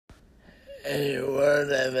A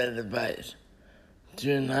word of advice: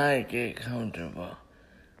 do not get comfortable.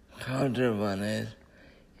 Comfortableness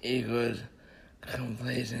equals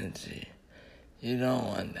complacency. You don't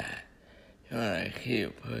want that. You want to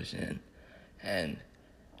keep pushing and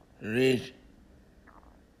reach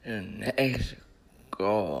your next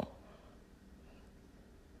goal.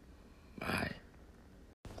 Bye.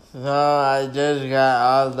 So I just got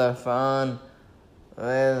off the phone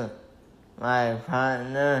with my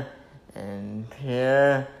partner and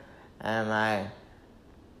peer at my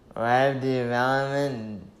web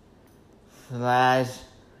development /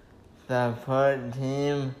 support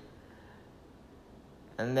team,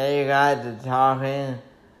 and they got to talking.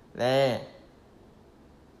 They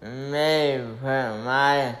may put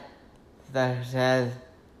my success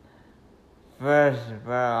first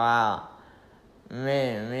for a while.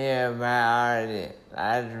 Made me a priority.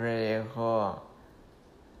 That's pretty cool.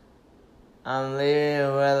 I'm leaving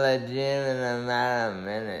for the gym in a matter of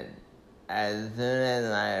minutes. As soon as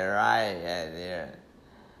my ride gets here.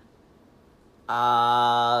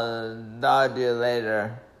 I'll talk to you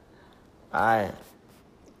later. Bye.